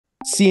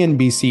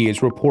CNBC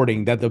is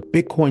reporting that the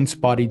Bitcoin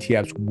Spot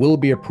ETFs will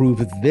be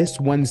approved this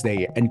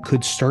Wednesday and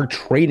could start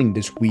trading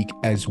this week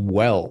as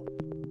well.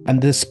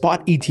 And the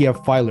spot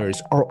ETF filers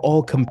are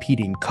all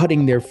competing,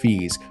 cutting their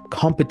fees.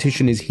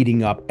 Competition is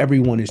heating up.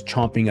 Everyone is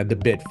chomping at the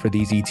bit for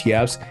these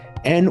ETFs.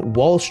 And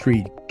Wall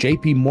Street,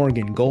 JP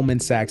Morgan, Goldman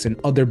Sachs, and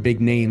other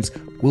big names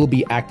will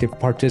be active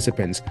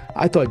participants.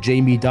 I thought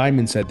Jamie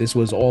Dimon said this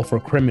was all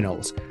for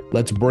criminals.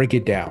 Let's break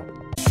it down.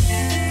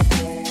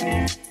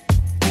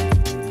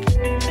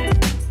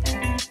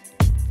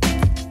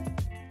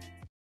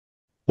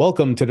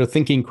 Welcome to the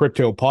Thinking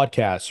Crypto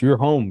podcast, your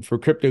home for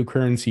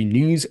cryptocurrency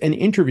news and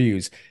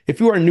interviews. If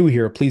you are new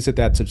here, please hit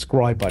that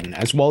subscribe button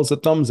as well as the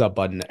thumbs up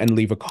button and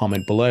leave a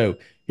comment below.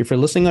 If you're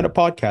listening on a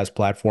podcast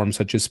platform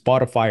such as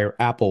Spotify or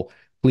Apple,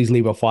 please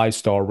leave a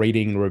 5-star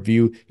rating and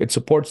review. It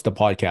supports the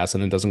podcast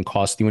and it doesn't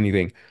cost you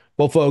anything.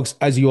 Well, folks,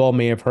 as you all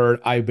may have heard,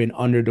 I've been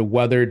under the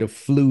weather. The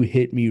flu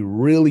hit me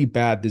really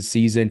bad this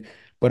season,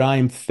 but I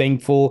am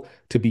thankful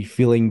to be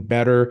feeling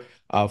better.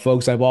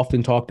 Folks, I've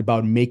often talked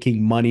about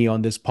making money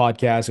on this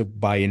podcast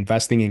by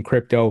investing in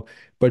crypto,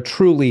 but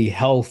truly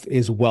health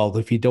is wealth.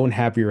 If you don't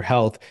have your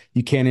health,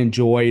 you can't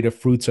enjoy the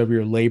fruits of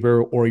your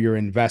labor or your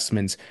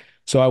investments.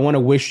 So I want to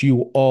wish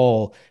you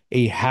all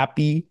a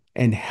happy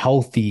and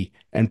healthy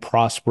and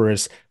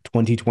prosperous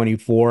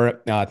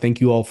 2024. Thank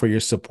you all for your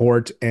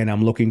support, and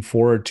I'm looking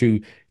forward to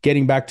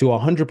getting back to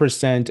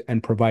 100%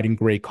 and providing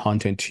great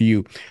content to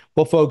you.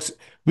 Well, folks,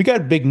 we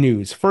got big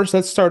news. First,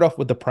 let's start off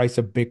with the price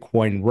of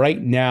Bitcoin.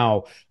 Right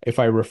now, if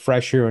I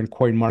refresh here on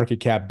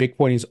CoinMarketCap,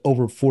 Bitcoin is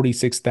over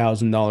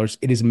 $46,000.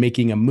 It is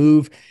making a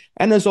move.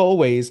 And as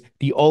always,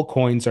 the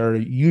altcoins are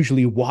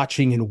usually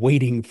watching and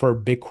waiting for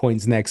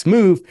Bitcoin's next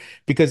move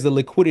because the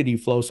liquidity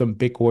flows from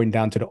Bitcoin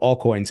down to the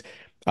altcoins.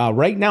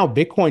 Right now,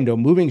 Bitcoin, though,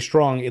 moving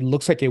strong. It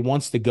looks like it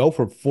wants to go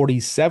for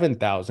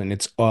 47,000.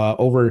 It's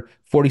over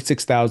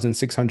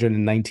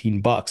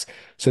 46,619 bucks.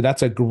 So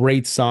that's a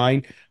great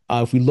sign.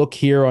 If we look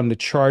here on the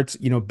charts,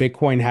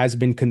 Bitcoin has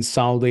been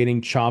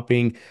consolidating,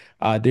 chopping.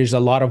 There's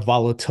a lot of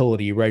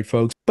volatility, right,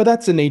 folks? But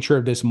that's the nature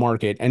of this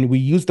market. And we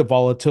use the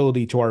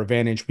volatility to our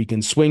advantage. We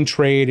can swing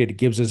trade. It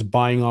gives us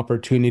buying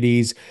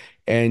opportunities.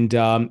 And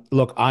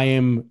look, I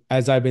am,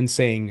 as I've been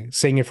saying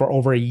it for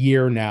over a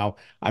year now,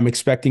 I'm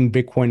expecting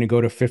Bitcoin to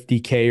go to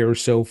 50K or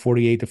so,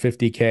 48 to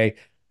 50K,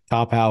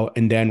 top out,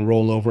 and then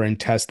roll over and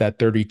test that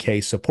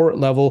 30K support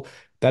level.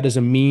 That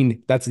doesn't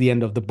mean that's the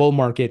end of the bull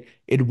market.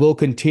 It will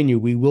continue.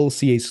 We will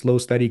see a slow,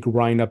 steady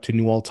grind up to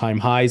new all-time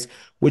highs,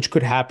 which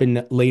could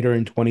happen later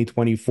in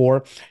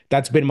 2024.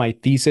 That's been my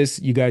thesis.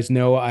 You guys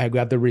know I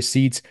got the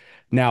receipts.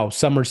 Now,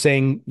 some are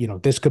saying,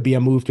 this could be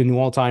a move to new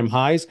all-time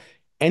highs.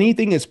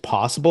 Anything is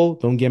possible.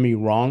 Don't get me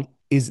wrong.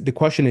 The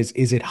question is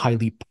it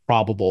highly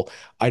probable?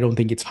 I don't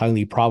think it's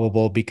highly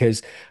probable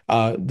because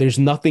there's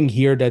nothing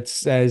here that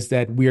says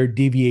that we are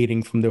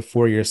deviating from the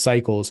 4-year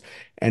cycles,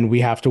 and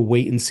we have to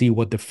wait and see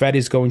what the Fed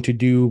is going to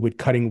do with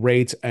cutting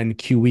rates and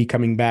QE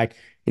coming back.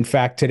 In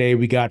fact, today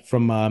we got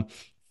from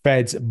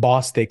Fed's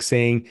Bostic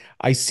saying,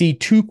 I see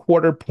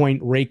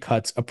 2-quarter-point rate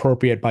cuts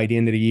appropriate by the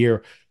end of the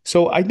year.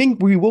 So I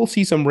think we will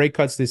see some rate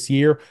cuts this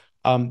year.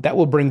 That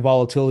will bring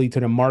volatility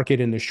to the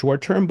market in the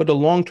short term, but the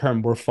long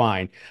term, we're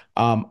fine.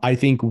 I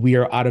think we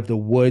are out of the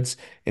woods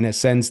in a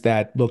sense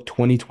that, look,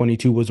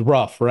 2022 was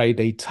rough, right?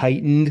 They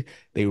tightened,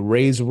 they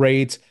raised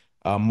rates,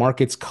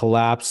 markets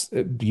collapsed,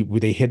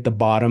 they hit the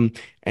bottom,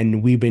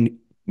 and we've been,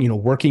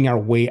 working our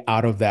way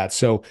out of that.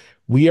 So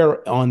we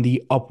are on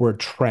the upward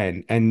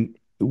trend. And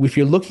if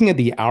you're looking at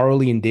the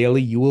hourly and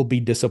daily, you will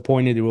be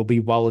disappointed. There will be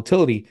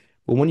volatility.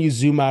 But when you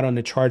zoom out on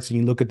the charts and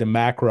you look at the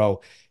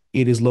macro,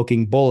 it is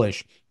looking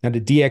bullish. Now,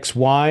 the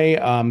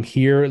DXY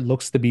here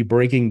looks to be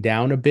breaking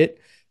down a bit.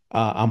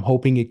 I'm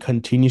hoping it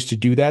continues to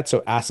do that,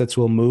 so assets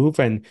will move.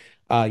 And,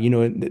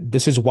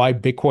 this is why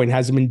Bitcoin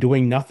hasn't been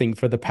doing nothing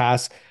for the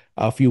past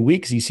few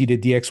weeks. You see the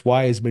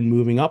DXY has been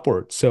moving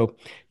upwards. So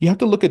you have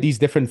to look at these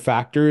different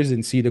factors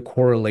and see the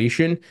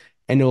correlation,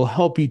 and it will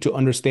help you to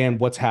understand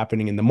what's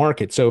happening in the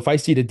market. So if I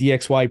see the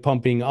DXY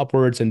pumping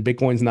upwards and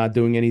Bitcoin's not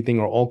doing anything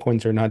or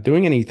altcoins are not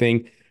doing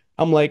anything,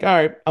 I'm like, all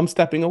right, I'm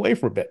stepping away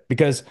for a bit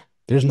because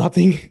there's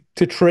nothing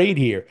to trade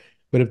here.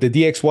 But if the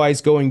DXY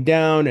is going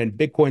down and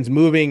Bitcoin's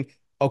moving,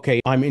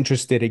 okay, I'm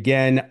interested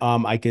again.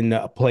 I can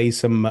play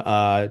some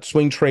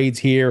swing trades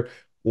here,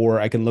 or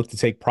I can look to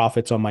take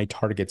profits on my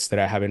targets that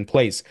I have in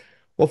place.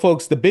 Well,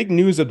 folks, the big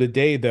news of the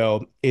day,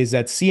 though, is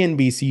that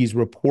CNBC is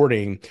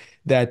reporting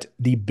that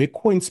the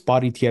Bitcoin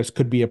spot ETFs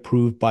could be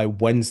approved by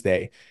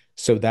Wednesday.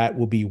 So that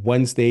will be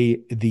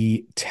Wednesday,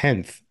 the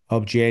 10th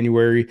of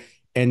January,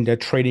 and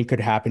trading could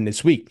happen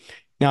this week.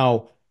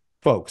 Now,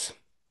 folks,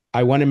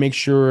 I want to make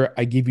sure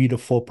I give you the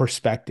full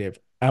perspective.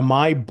 Am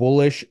I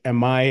bullish?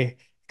 Am I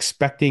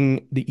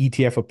expecting the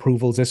ETF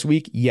approvals this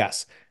week?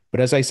 Yes. But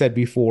as I said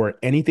before,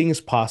 anything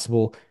is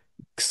possible.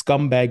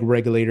 Scumbag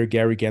regulator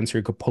Gary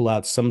Gensler could pull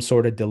out some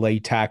sort of delay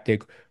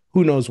tactic.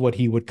 Who knows what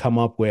he would come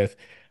up with?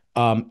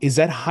 Is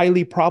that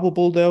highly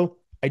probable, though?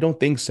 I don't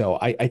think so.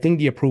 I think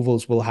the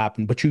approvals will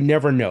happen, but you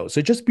never know.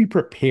 So just be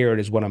prepared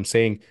is what I'm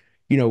saying.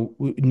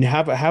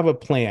 have a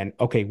plan.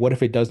 Okay, what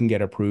if it doesn't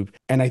get approved?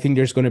 And I think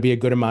there's going to be a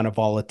good amount of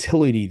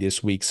volatility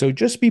this week. So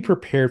just be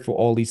prepared for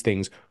all these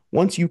things.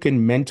 Once you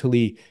can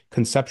mentally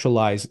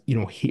conceptualize,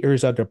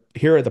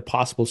 here are the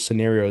possible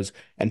scenarios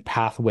and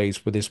pathways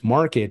for this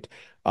market.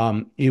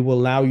 It will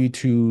allow you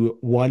to,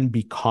 one,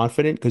 be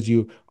confident because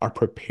you are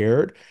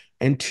prepared,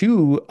 and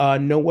two,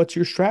 know what's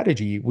your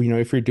strategy.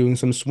 If you're doing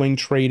some swing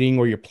trading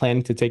or you're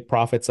planning to take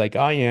profits like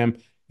I am,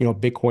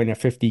 Bitcoin at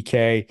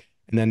 50K,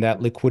 and then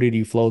that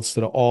liquidity flows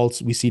to the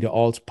alts. We see the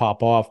alts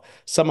pop off.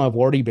 Some have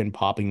already been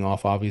popping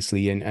off,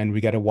 obviously, and we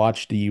got to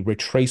watch the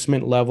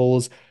retracement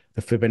levels,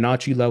 the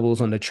Fibonacci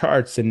levels on the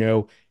charts to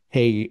know,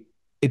 hey,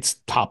 it's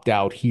topped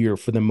out here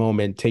for the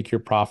moment. Take your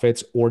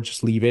profits or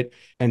just leave it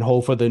and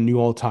hold for the new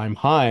all-time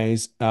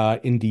highs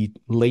in the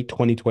late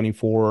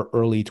 2024,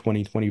 early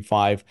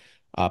 2025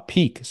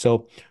 peak.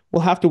 So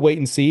we'll have to wait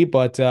and see.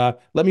 But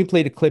let me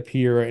play the clip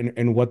here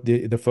and what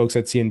the folks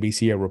at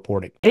CNBC are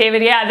reporting.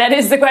 David, yeah, that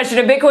is the question.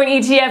 A Bitcoin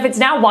ETF, it's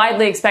now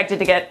widely expected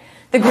to get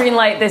the green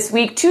light this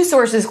week. Two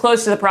sources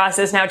close to the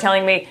process now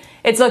telling me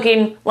it's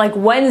looking like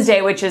Wednesday,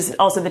 which is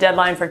also the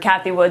deadline for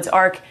Cathie Wood's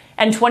ARK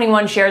and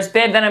 21 shares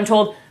bid. Then I'm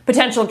told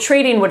potential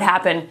trading would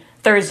happen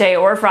Thursday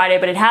or Friday,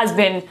 but it has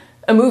been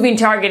a moving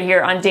target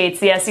here on dates.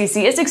 The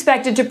SEC is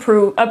expected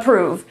to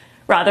approve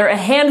a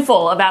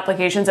handful of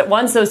applications at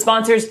once. Those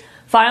sponsors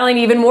filing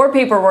even more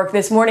paperwork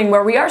this morning,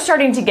 where we are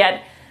starting to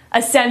get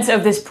a sense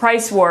of this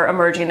price war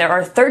emerging. There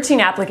are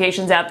 13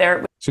 applications out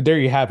there. So there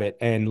you have it.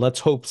 And let's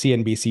hope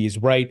CNBC is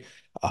right.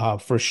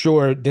 For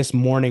sure, this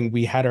morning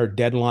we had our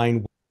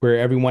deadline where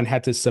everyone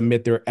had to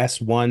submit their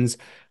S1s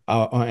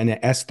and an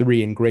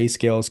S3 in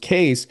Grayscale's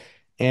case.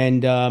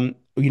 And,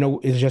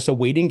 it's just a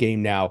waiting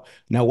game now.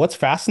 Now, what's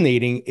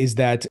fascinating is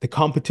that the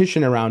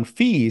competition around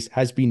fees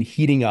has been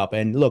heating up.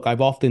 And look,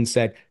 I've often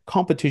said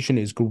competition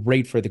is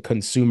great for the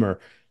consumer.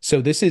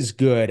 So this is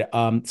good.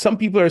 Some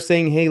people are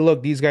saying, hey,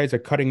 look, these guys are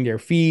cutting their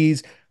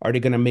fees. Are they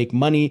going to make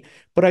money?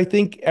 But I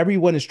think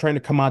everyone is trying to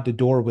come out the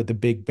door with a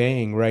big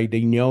bang, right?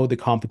 They know the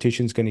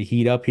competition is going to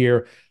heat up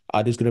here.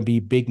 There's going to be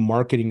big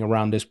marketing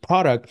around this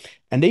product,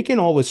 and they can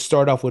always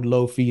start off with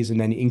low fees and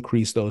then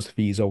increase those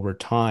fees over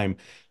time.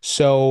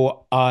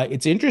 So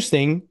it's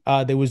interesting.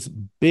 There was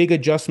big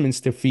adjustments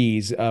to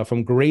fees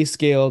from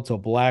Grayscale to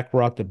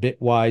BlackRock to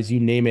Bitwise, you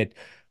name it.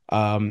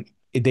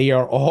 They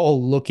are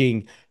all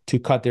looking to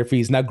cut their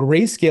fees. Now,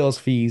 Grayscale's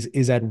fees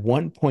is at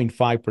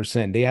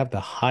 1.5%. They have the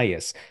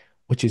highest,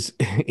 which is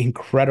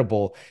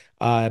incredible.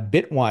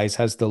 Bitwise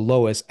has the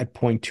lowest at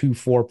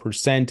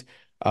 0.24%.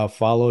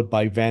 Followed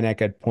by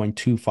VanEck at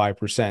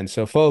 0.25%.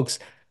 So, folks,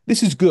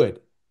 this is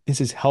good.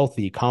 This is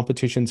healthy.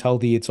 Competition's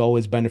healthy. It's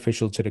always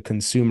beneficial to the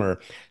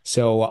consumer.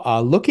 So,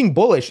 looking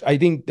bullish, I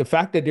think the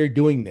fact that they're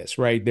doing this,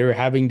 right? They're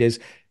having this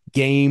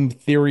game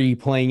theory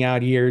playing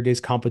out here, this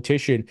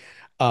competition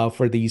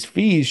for these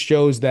fees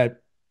shows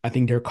that I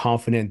think they're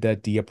confident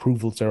that the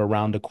approvals are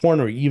around the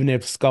corner, even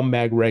if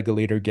scumbag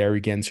regulator Gary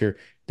Gensler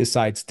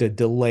decides to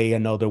delay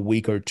another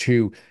week or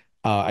two.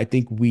 I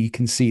think we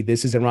can see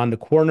this is around the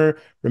corner.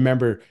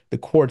 Remember, the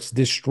courts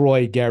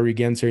destroyed Gary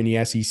Gensler and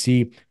the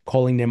SEC,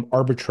 calling them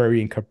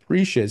arbitrary and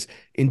capricious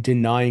in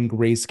denying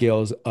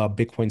Grayscale's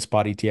Bitcoin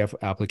Spot ETF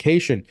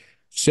application.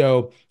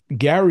 So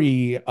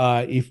Gary,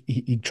 if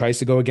he tries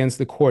to go against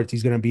the courts,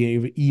 he's going to be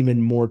in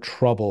even more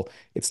trouble.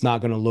 It's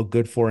not going to look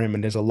good for him.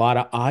 And there's a lot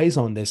of eyes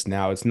on this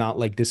now. It's not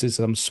like this is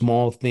some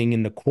small thing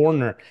in the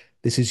corner.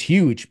 This is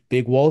huge.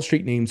 Big Wall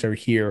Street names are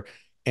here.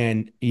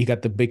 And you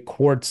got the big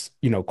courts,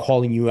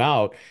 calling you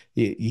out.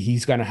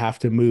 He's going to have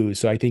to move.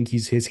 So I think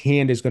his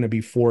hand is going to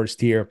be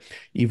forced here,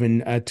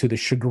 even to the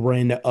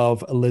chagrin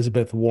of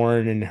Elizabeth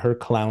Warren and her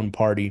clown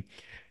party.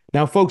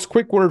 Now, folks,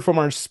 quick word from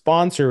our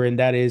sponsor, and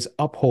that is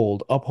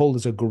Uphold. Uphold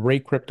is a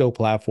great crypto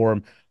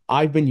platform.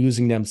 I've been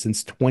using them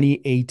since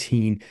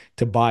 2018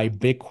 to buy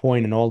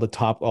Bitcoin and all the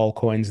top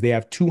altcoins. They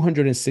have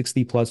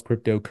 260 plus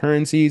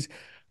cryptocurrencies.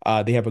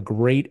 They have a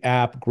great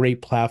app,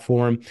 great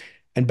platform.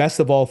 And best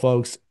of all,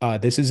 folks,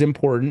 this is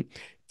important.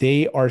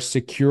 They are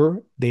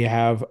secure. They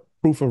have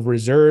proof of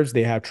reserves.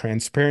 They have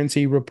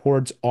transparency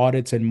reports,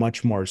 audits, and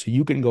much more. So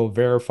you can go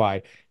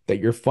verify that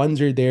your funds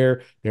are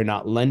there. They're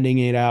not lending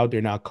it out.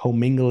 They're not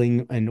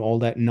commingling and all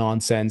that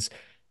nonsense.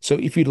 So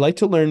if you'd like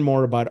to learn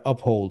more about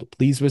Uphold,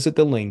 please visit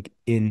the link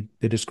in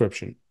the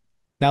description.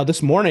 Now,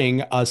 this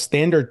morning,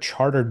 Standard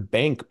Chartered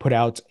Bank put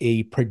out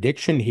a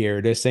prediction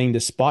here. They're saying the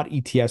spot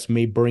ETFs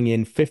may bring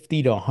in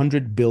 $50 to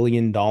 $100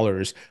 billion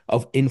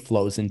of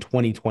inflows in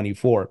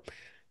 2024.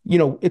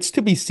 It's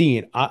to be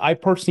seen. I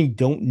personally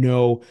don't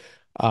know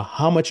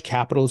how much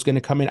capital is going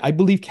to come in. I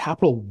believe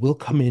capital will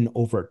come in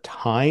over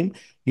time.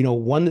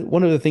 One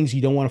of the things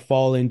you don't want to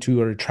fall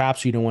into, or the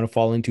traps you don't want to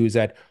fall into, is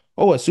that,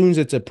 as soon as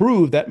it's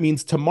approved, that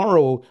means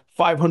tomorrow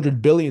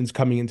 500 billion is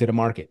coming into the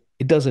market.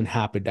 It doesn't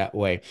happen that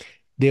way.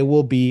 There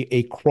will be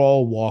a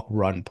crawl, walk,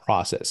 run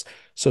process.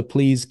 So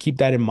please keep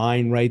that in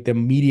mind, right? The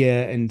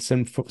media and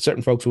some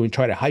certain folks will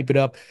try to hype it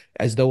up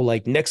as though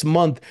like next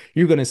month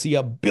you're going to see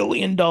 $1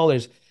 billion.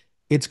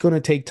 it's going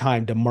to take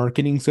time. The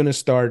marketing's going to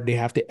start. They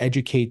have to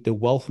educate the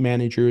wealth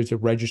managers, the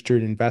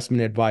registered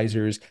investment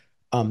advisors.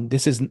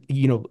 This is,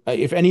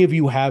 if any of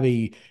you have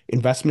a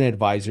investment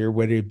advisor,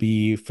 whether it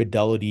be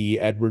Fidelity,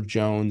 Edward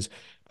Jones,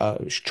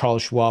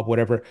 Charles Schwab,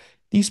 whatever,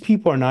 these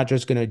people are not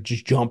just going to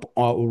just jump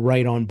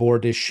right on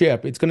board this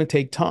ship. It's going to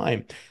take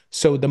time.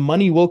 So the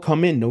money will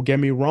come in. Don't get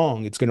me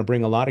wrong. It's going to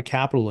bring a lot of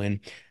capital in,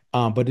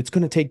 but it's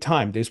going to take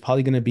time. There's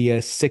probably going to be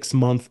a 6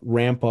 month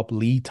ramp up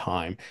lead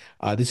time.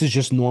 This is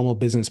just normal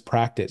business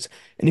practice.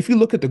 And if you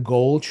look at the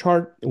gold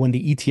chart, when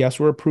the ETFs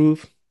were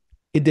approved,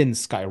 it didn't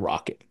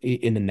skyrocket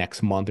in the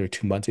next month or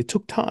 2 months. It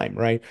took time,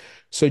 right?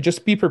 So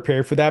just be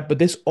prepared for that. But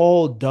this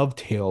all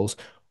dovetails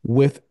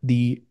with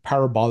the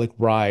parabolic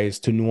rise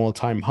to new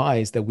all-time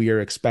highs that we are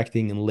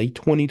expecting in late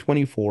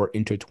 2024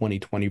 into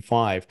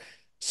 2025.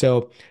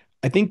 So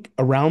I think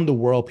around the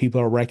world, people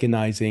are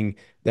recognizing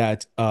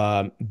that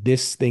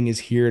this thing is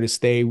here to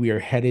stay. We are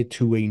headed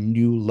to a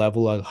new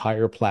level, a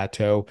higher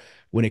plateau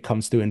when it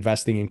comes to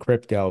investing in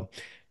crypto.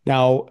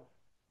 Now,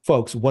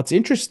 folks, what's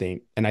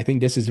interesting, and I think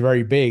this is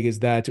very big, is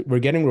that we're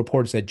getting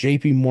reports that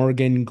JP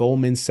Morgan,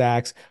 Goldman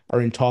Sachs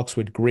are in talks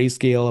with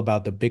Grayscale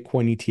about the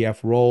Bitcoin ETF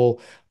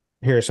role.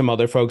 Here are some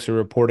other folks who are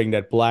reporting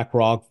that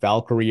BlackRock,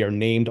 Valkyrie are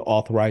named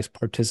authorized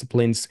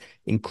participants,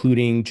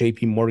 including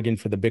JP Morgan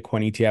for the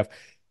Bitcoin ETF.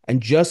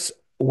 And just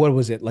what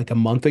was it, like a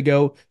month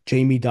ago,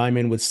 Jamie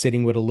Dimon was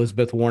sitting with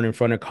Elizabeth Warren in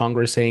front of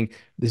Congress saying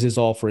this is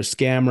all for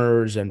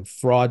scammers and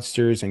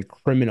fraudsters and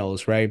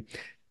criminals, right?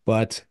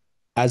 But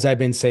as I've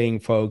been saying,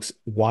 folks,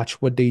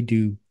 watch what they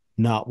do,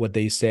 not what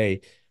they say.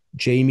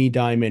 Jamie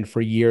Dimon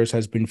for years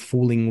has been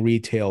fooling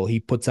retail. He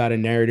puts out a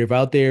narrative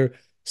out there,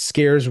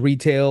 scares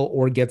retail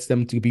or gets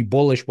them to be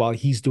bullish while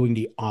he's doing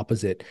the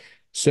opposite.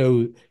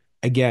 So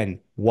again,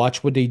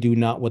 watch what they do,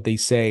 not what they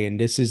say. And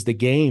this is the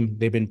game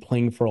they've been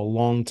playing for a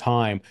long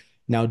time.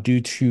 Now, due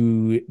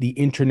to the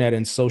internet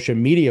and social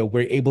media,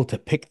 we're able to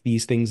pick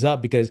these things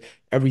up because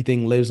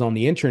everything lives on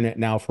the internet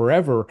now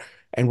forever.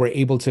 And we're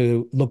able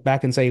to look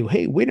back and say,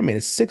 hey, wait a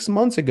minute, 6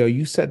 months ago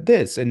you said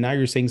this, and now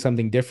you're saying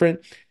something different.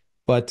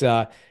 But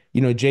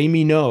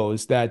Jamie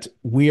knows that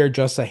we are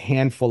just a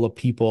handful of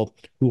people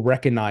who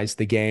recognize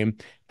the game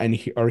and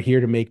are here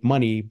to make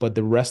money. But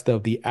the rest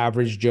of the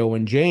average Joe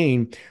and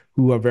Jane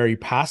who are very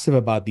passive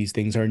about these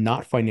things, are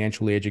not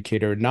financially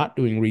educated, or not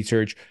doing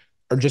research,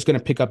 are just going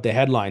to pick up the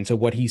headlines of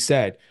what he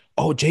said.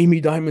 Oh,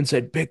 Jamie Dimon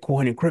said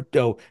Bitcoin and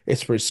crypto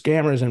is for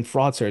scammers and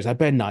fraudsters. I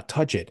better not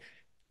touch it.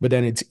 But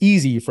then it's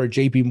easy for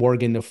JP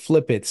Morgan to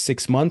flip it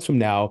 6 months from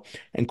now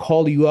and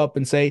call you up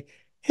and say,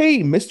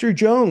 hey, Mr.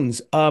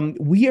 Jones,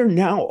 we are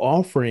now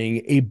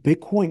offering a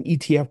Bitcoin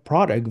ETF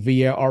product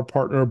via our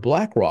partner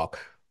BlackRock.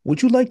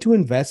 Would you like to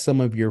invest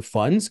some of your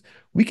funds?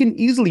 We can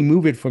easily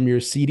move it from your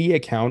CD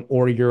account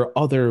or your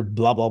other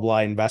blah, blah, blah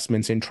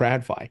investments in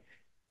TradFi.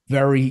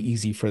 Very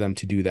easy for them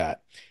to do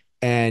that.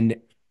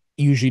 And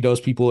usually those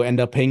people end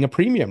up paying a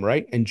premium,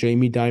 right? And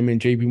Jamie Dimon,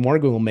 JP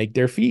Morgan will make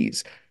their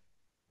fees.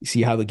 You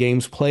see how the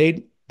game's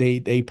played?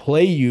 They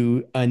play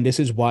you, and this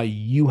is why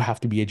you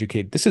have to be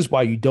educated. This is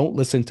why you don't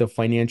listen to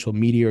financial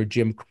media or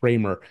Jim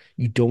Cramer.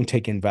 You don't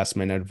take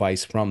investment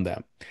advice from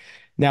them.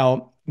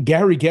 Now,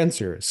 Gary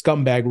Gensler,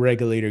 scumbag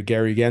regulator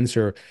Gary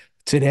Gensler,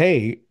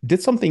 today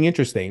did something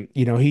interesting.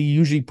 He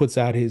usually puts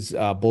out his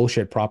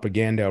bullshit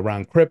propaganda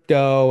around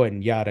crypto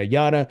and yada,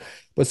 yada.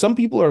 But some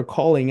people are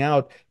calling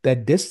out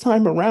that this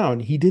time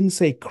around, he didn't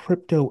say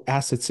crypto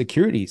asset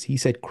securities. He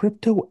said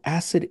crypto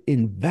asset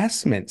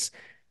investments.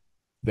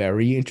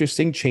 Very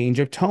interesting change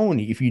of tone.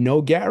 If you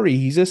know Gary,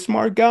 he's a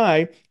smart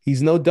guy.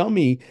 He's no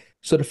dummy.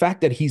 So the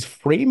fact that he's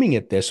framing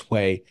it this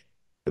way,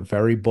 a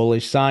very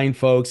bullish sign,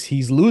 folks.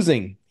 He's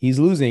losing. He's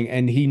losing.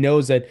 And he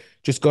knows that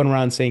just going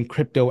around saying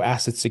crypto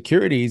asset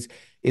securities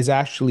is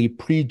actually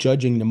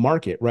prejudging the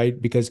market,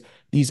 right? Because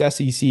these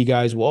SEC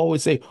guys will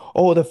always say,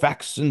 oh, the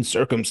facts and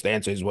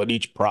circumstances with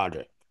each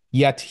project.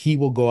 Yet he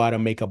will go out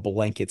and make a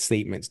blanket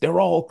statements. They're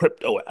all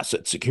crypto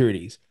asset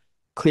securities.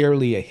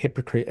 Clearly a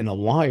hypocrite and a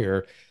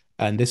liar.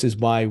 And this is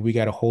why we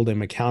got to hold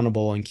him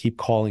accountable and keep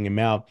calling him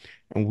out.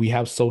 And we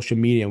have social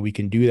media and we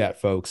can do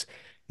that, folks.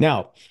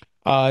 Now,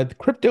 the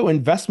crypto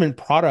investment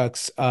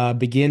products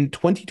begin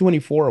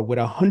 2024 with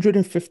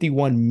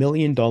 $151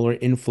 million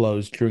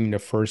inflows during the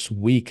first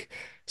week.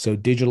 So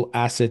digital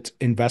asset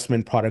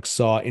investment products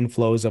saw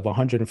inflows of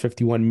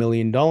 $151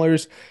 million.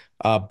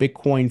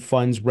 Bitcoin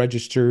funds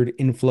registered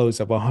inflows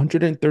of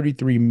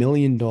 $133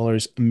 million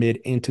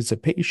amid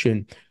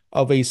anticipation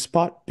of a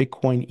spot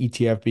Bitcoin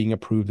ETF being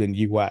approved in the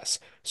US.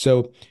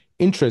 So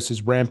interest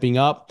is ramping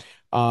up.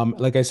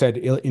 Like I said,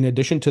 in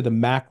addition to the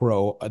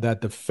macro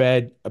that the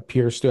Fed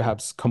appears to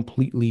have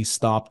completely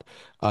stopped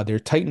their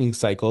tightening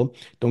cycle.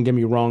 Don't get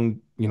me wrong,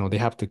 they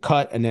have to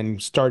cut and then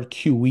start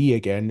QE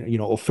again,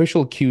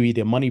 official QE,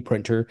 the money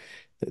printer.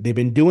 They've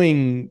been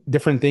doing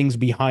different things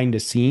behind the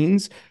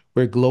scenes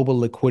where global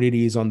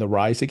liquidity is on the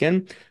rise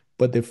again.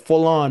 But the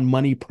full-on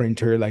money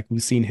printer, like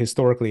we've seen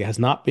historically, has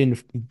not been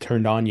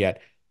turned on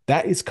yet.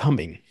 That is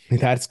coming.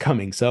 That's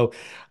coming. So,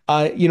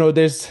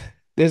 there's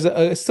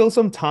there's still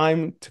some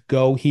time to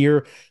go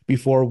here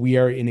before we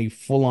are in a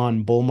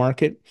full-on bull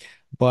market.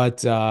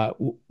 But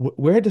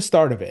we're at the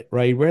start of it,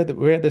 right? We're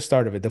at the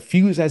start of it. The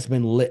fuse has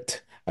been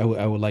lit, I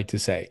would like to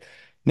say.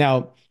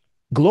 Now,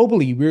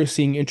 globally, we're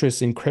seeing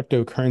interest in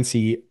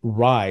cryptocurrency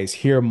rise.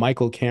 Here,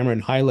 Michael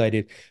Cameron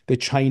highlighted the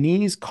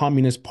Chinese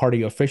Communist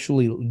Party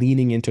officially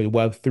leaning into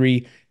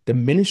Web3. The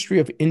Ministry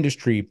of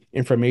Industry,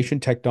 Information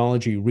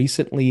Technology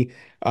recently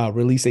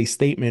released a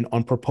statement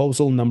on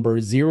proposal number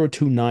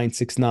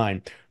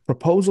 02969,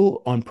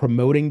 proposal on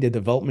promoting the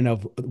development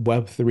of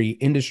Web3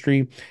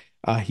 industry.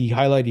 He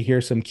highlighted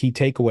here some key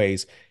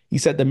takeaways. He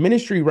said the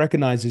ministry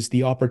recognizes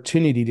the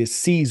opportunity to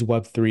seize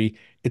Web3.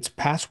 Its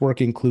past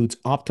work includes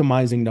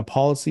optimizing the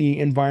policy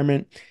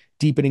environment,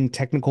 deepening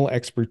technical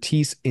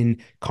expertise in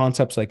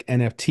concepts like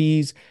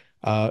NFTs,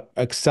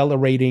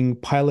 accelerating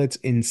pilots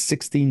in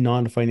 60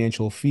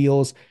 non-financial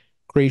fields,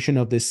 creation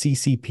of the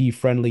CCP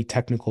friendly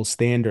technical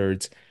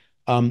standards.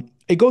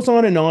 It goes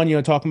on and on,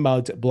 talking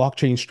about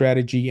blockchain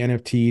strategy,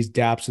 NFTs,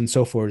 dApps, and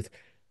so forth.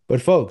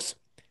 But folks,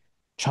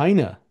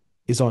 China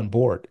is on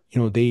board.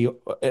 They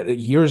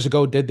years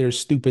ago did their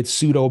stupid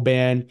pseudo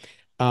ban.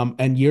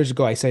 And years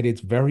ago, I said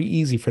it's very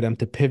easy for them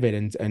to pivot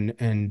and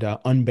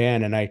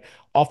unban. And I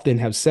often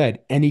have said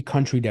any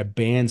country that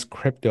bans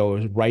crypto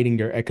is writing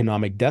their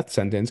economic death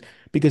sentence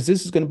because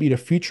this is going to be the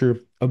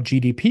future of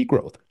GDP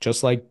growth,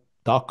 just like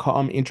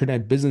dot-com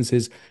internet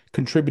businesses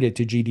contributed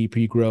to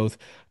GDP growth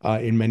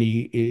in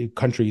many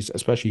countries,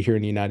 especially here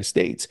in the United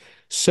States.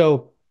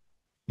 So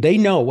they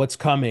know what's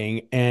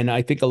coming. And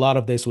I think a lot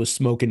of this was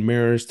smoke and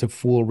mirrors to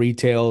fool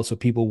retail so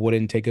people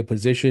wouldn't take a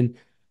position.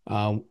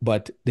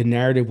 But the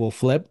narrative will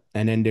flip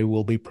and then they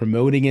will be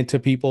promoting it to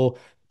people.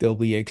 They'll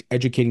be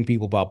educating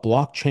people about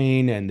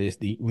blockchain and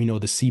we know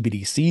the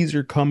CBDCs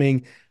are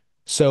coming.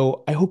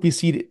 So I hope you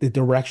see the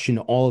direction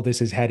all of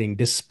this is heading,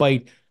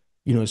 despite,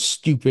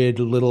 stupid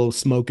little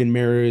smoke and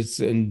mirrors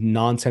and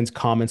nonsense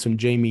comments from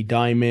Jamie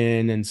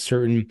Dimon and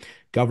certain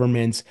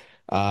governments.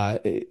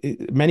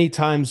 Many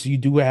times you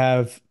do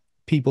have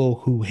people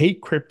who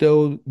hate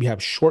crypto. We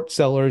have short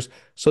sellers,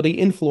 so they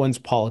influence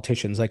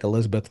politicians like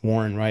Elizabeth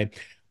Warren, right?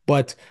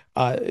 But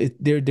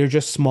they're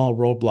just small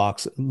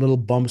roadblocks, little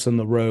bumps on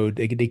the road.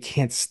 They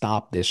can't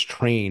stop this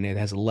train. It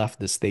has left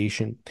the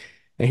station.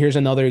 Now, here's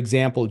another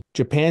example.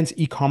 Japan's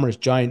e-commerce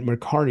giant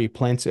Mercari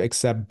plans to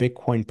accept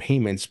Bitcoin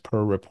payments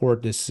per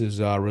report. This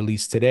is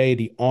released today.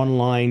 The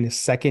online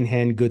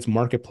secondhand goods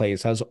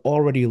marketplace has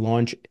already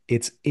launched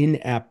its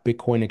in-app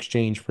Bitcoin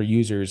exchange for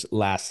users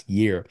last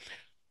year.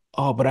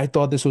 Oh, but I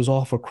thought this was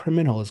all for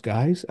criminals,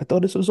 guys. I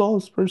thought this was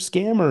all for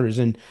scammers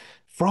and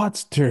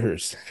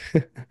fraudsters.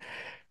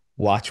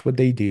 Watch what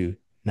they do,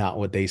 not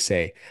what they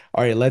say.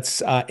 All right,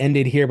 let's end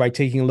it here by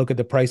taking a look at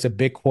the price of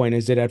Bitcoin.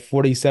 Is it at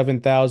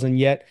 47,000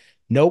 yet?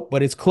 Nope,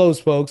 but it's close,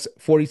 folks.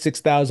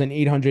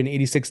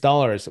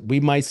 $46,886.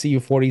 We might see you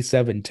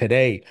 47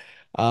 today.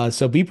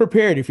 So be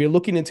prepared. If you're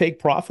looking to take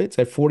profits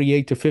at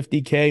 48 to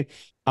 50K,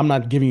 I'm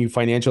not giving you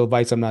financial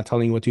advice. I'm not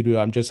telling you what to do.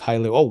 I'm just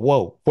highlighting, oh,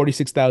 whoa,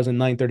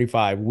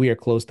 46,935. We are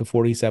close to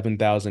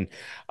 47,000.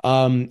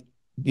 Um,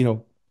 you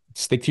know,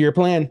 stick to your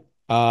plan.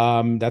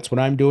 That's what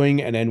I'm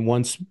doing. And then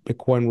once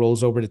Bitcoin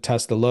rolls over to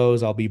test the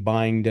lows, I'll be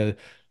buying the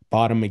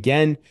bottom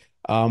again.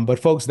 But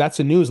folks, that's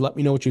the news. Let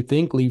me know what you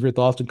think. Leave your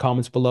thoughts and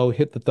comments below.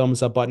 Hit the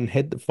thumbs up button.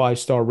 Hit the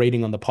 5-star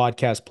rating on the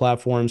podcast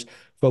platforms.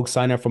 Folks,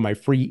 sign up for my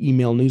free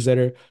email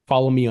newsletter.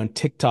 Follow me on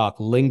TikTok,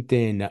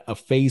 LinkedIn,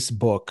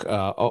 Facebook.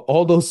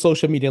 All those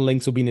social media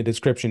links will be in the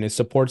description. It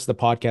supports the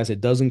podcast.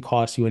 It doesn't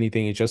cost you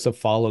anything. It's just a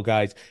follow,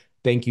 guys.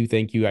 Thank you.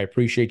 Thank you. I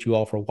appreciate you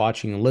all for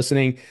watching and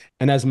listening.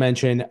 And as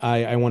mentioned,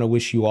 I want to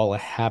wish you all a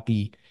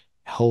happy,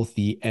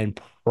 healthy, and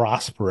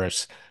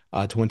prosperous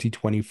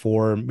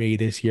 2024. May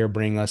this year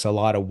bring us a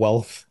lot of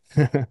wealth,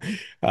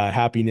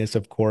 happiness,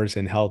 of course,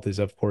 and health is,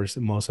 of course,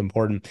 the most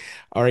important.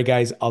 All right,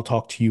 guys, I'll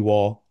talk to you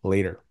all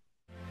later.